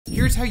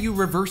here's how you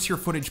reverse your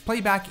footage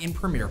playback in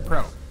Premiere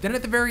Pro. Then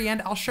at the very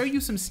end, I'll show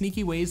you some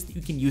sneaky ways that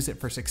you can use it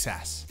for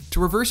success. To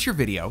reverse your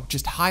video,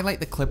 just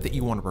highlight the clip that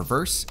you want to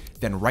reverse,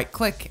 then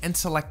right-click and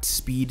select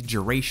Speed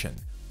Duration,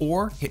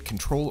 or hit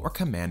Ctrl or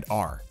Command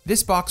R.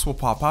 This box will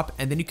pop up,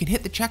 and then you can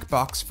hit the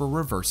checkbox for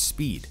reverse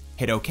speed.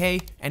 Hit OK,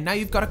 and now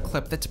you've got a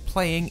clip that's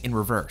playing in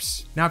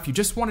reverse. Now, if you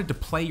just wanted to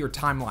play your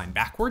timeline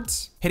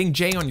backwards, hitting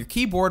J on your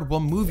keyboard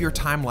will move your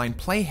timeline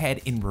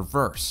playhead in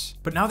reverse.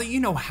 But now that you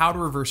know how to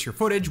reverse your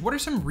footage, what are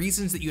some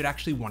reasons that you'd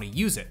actually want to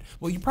use it?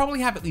 Well, you probably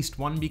have at least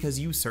one because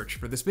you searched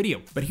for this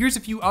video, but here's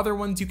a few other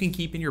ones you can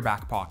keep in your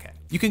back pocket.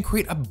 You can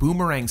create a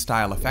boomerang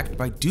style effect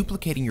by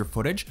duplicating your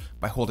footage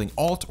by holding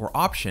Alt or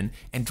Option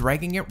and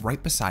dragging it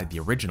right beside the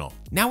original.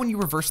 Now when you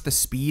reverse the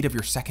speed of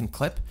your second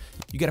clip,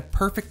 you get a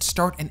perfect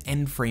start and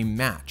end frame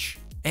match.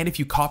 And if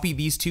you copy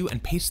these two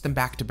and paste them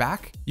back to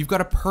back, you've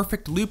got a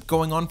perfect loop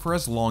going on for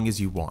as long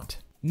as you want.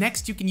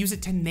 Next, you can use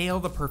it to nail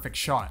the perfect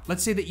shot.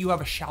 Let's say that you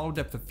have a shallow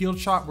depth of field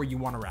shot where you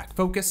want to rack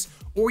focus,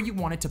 or you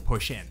want it to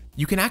push in.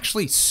 You can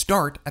actually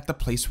start at the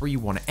place where you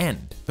want to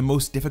end, the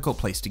most difficult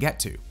place to get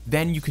to.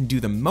 Then you can do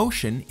the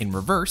motion in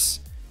reverse,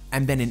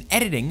 and then in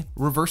editing,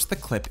 reverse the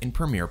clip in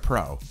Premiere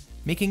Pro,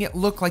 making it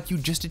look like you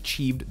just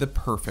achieved the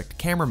perfect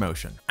camera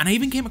motion. And I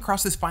even came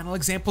across this final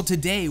example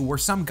today where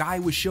some guy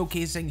was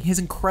showcasing his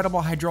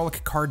incredible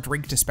hydraulic car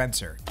drink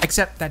dispenser.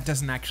 Except that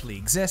doesn't actually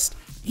exist,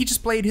 he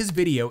just played his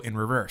video in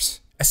reverse.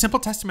 A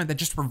simple testament that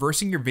just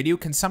reversing your video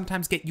can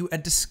sometimes get you a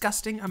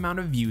disgusting amount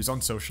of views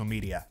on social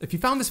media. If you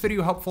found this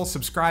video helpful,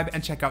 subscribe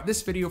and check out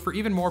this video for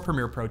even more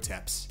Premiere Pro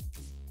tips.